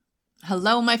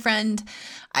Hello, my friend.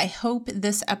 I hope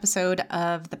this episode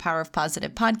of the Power of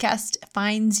Positive podcast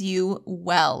finds you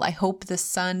well. I hope the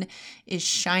sun is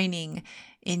shining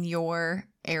in your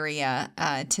area.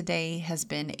 Today has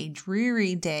been a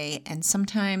dreary day, and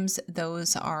sometimes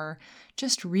those are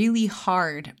just really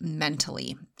hard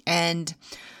mentally. And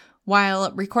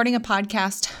while recording a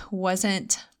podcast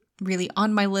wasn't really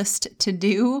on my list to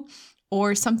do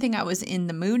or something I was in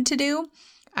the mood to do,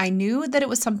 I knew that it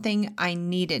was something I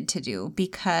needed to do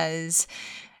because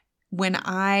when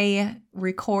I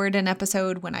record an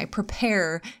episode, when I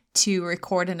prepare to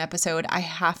record an episode, I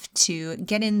have to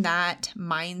get in that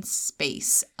mind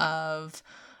space of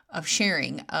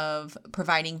sharing, of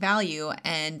providing value,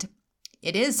 and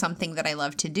it is something that I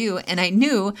love to do. And I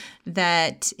knew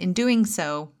that in doing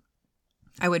so,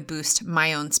 I would boost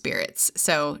my own spirits.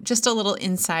 So just a little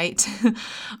insight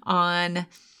on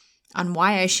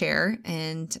why I share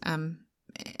and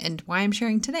why I'm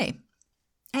sharing today.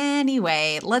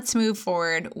 Anyway, let's move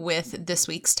forward with this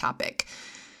week's topic.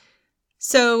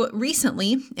 So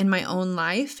recently in my own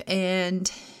life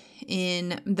and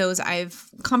in those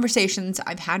conversations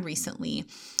I've had recently,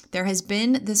 there has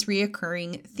been this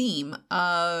reoccurring theme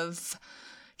of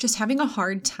just having a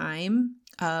hard time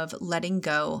of letting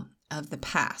go of the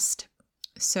past.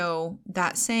 So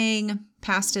that saying,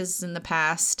 past is in the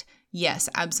past, yes,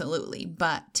 absolutely.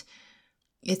 But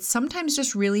it's sometimes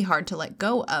just really hard to let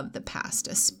go of the past,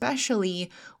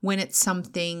 especially when it's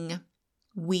something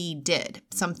we did,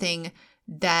 something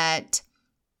that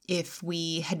if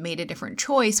we had made a different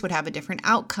choice would have a different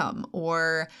outcome,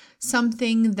 or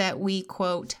something that we,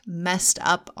 quote, messed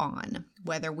up on,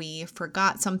 whether we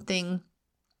forgot something,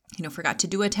 forgot to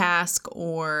do a task,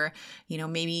 or,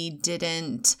 maybe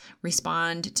didn't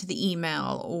respond to the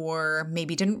email, or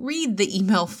maybe didn't read the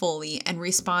email fully and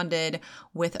responded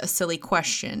with a silly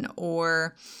question,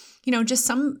 or, just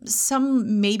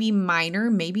some maybe minor,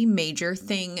 maybe major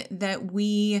thing that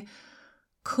we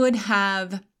could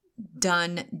have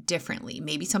done differently.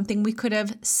 Maybe something we could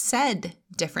have said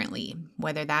differently,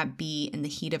 whether that be in the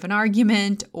heat of an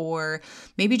argument or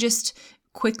maybe just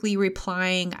quickly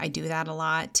replying. I do that a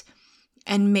lot.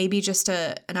 And maybe just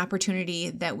an opportunity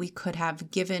that we could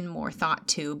have given more thought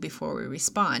to before we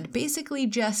respond. Basically,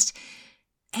 just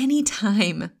any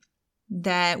time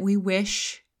that we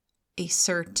wish a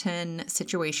certain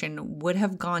situation would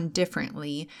have gone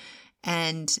differently,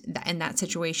 and that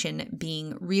situation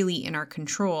being really in our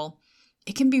control,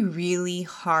 it can be really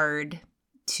hard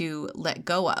to let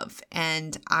go of.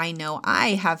 And I know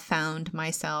I have found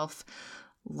myself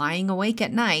lying awake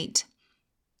at night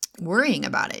worrying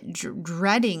about it,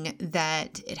 dreading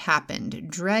that it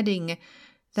happened, dreading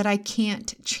that I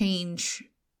can't change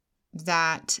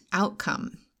that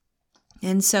outcome.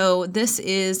 And so this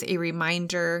is a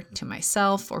reminder to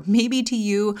myself, or maybe to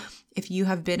you, if you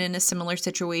have been in a similar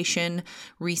situation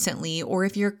recently, or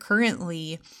if you're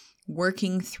currently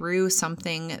working through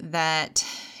something that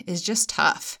is just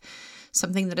tough,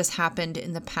 something that has happened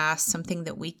in the past, something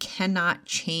that we cannot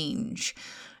change,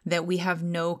 that we have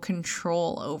no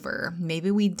control over.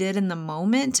 Maybe we did in the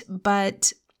moment,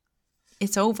 but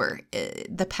it's over.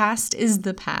 The past is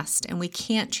the past, and we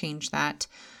can't change that.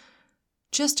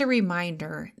 Just a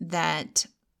reminder that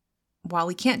while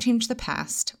we can't change the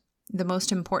past, the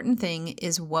most important thing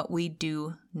is what we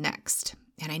do next.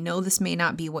 And I know this may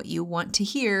not be what you want to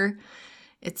hear.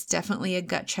 It's definitely a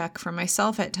gut check for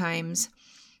myself at times.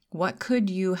 What could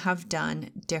you have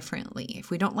done differently? If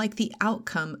we don't like the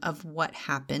outcome of what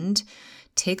happened,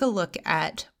 take a look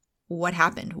at what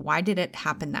happened. Why did it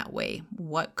happen that way?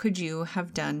 What could you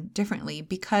have done differently?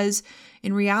 Because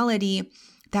in reality,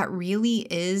 that really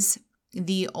is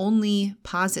the only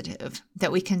positive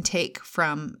that we can take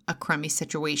from a crummy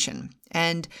situation.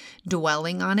 And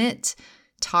dwelling on it,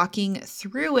 talking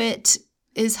through it,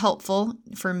 is helpful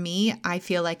for me. I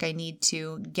feel like I need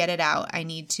to get it out. I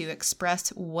need to express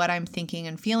what I'm thinking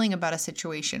and feeling about a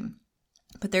situation.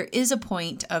 But there is a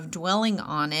point of dwelling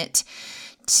on it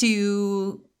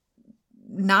to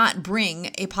not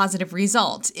bring a positive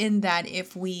result, in that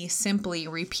if we simply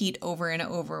repeat over and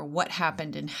over what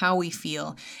happened and how we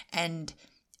feel and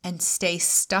stay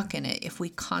stuck in it, if we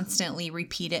constantly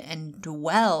repeat it and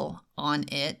dwell on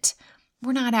it,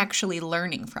 we're not actually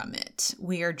learning from it.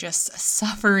 We are just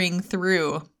suffering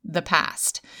through the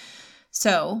past.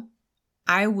 So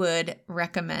I would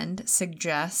recommend,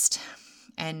 suggest,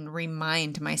 and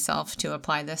remind myself to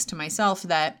apply this to myself,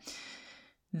 that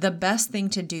the best thing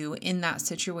to do in that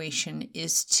situation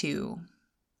is to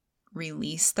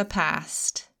release the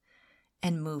past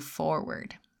and move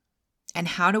forward. And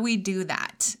how do we do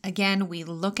that? Again, we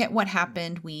look at what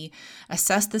happened. We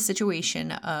assess the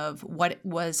situation of what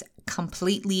was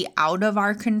completely out of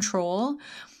our control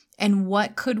and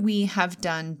what could we have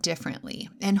done differently.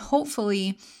 And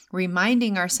hopefully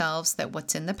reminding ourselves that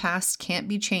what's in the past can't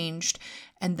be changed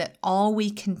and that all we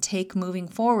can take moving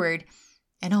forward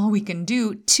and all we can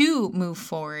do to move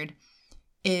forward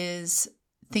is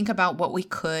think about what we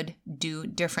could do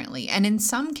differently. And in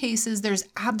some cases, there's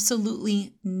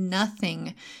absolutely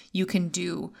nothing you can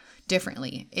do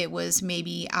differently. It was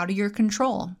maybe out of your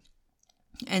control.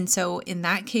 And so in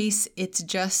that case, it's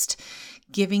just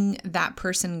giving that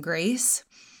person grace.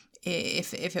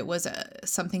 If it was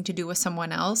something to do with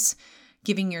someone else,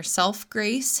 giving yourself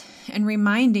grace and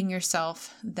reminding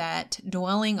yourself that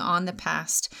dwelling on the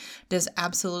past does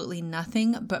absolutely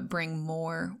nothing but bring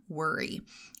more worry.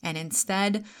 And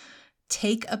instead,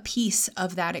 take a piece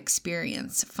of that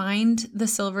experience, find the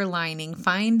silver lining,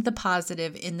 find the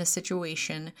positive in the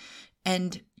situation,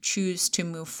 and choose to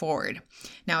move forward.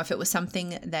 Now, if it was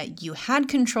something that you had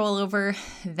control over,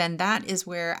 then that is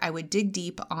where I would dig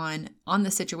deep on the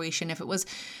situation. If it was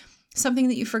something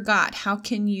that you forgot, how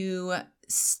can you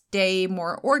stay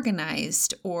more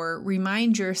organized or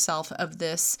remind yourself of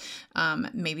this?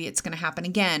 Maybe it's going to happen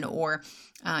again, or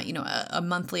a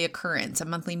monthly occurrence, a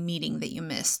monthly meeting that you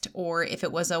missed, or if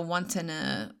it was a once in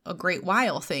a great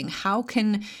while thing, how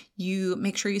can you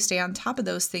make sure you stay on top of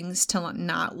those things to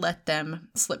not let them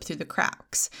slip through the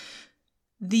cracks?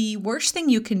 The worst thing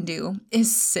you can do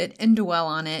is sit and dwell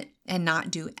on it and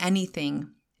not do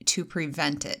anything to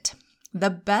prevent it. The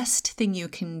best thing you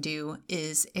can do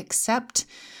is accept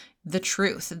the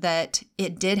truth that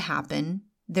it did happen.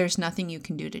 There's nothing you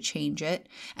can do to change it.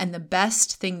 And the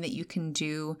best thing that you can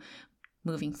do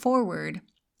moving forward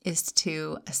is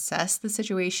to assess the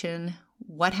situation,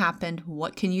 what happened,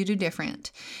 what can you do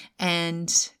different,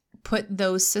 and put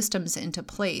those systems into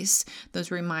place,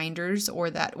 those reminders or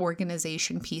that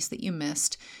organization piece that you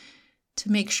missed,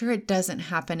 to make sure it doesn't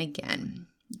happen again.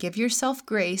 Give yourself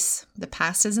grace. The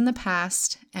past is in the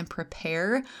past, and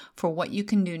prepare for what you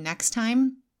can do next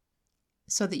time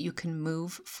so that you can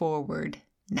move forward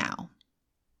now.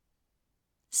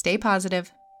 Stay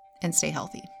positive and stay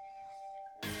healthy.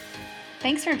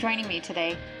 Thanks for joining me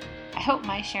today. I hope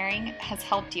my sharing has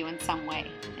helped you in some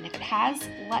way. And if it has,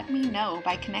 let me know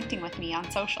by connecting with me on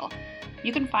social.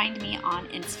 You can find me on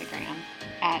Instagram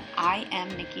at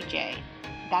IamNikkiJ.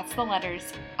 That's the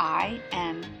letters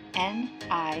IMNIKKIJ.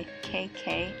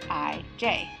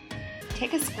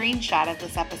 Take a screenshot of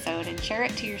this episode and share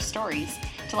it to your stories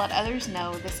to let others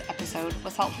know this episode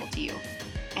was helpful to you.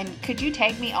 And could you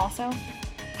tag me also?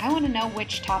 I want to know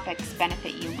which topics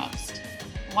benefit you most.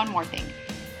 One more thing.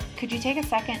 Could you take a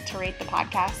second to rate the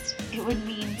podcast? It would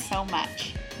mean so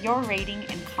much. Your rating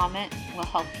and comment will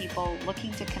help people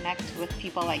looking to connect with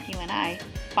people like you and I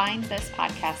find this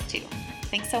podcast too.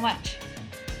 Thanks so much.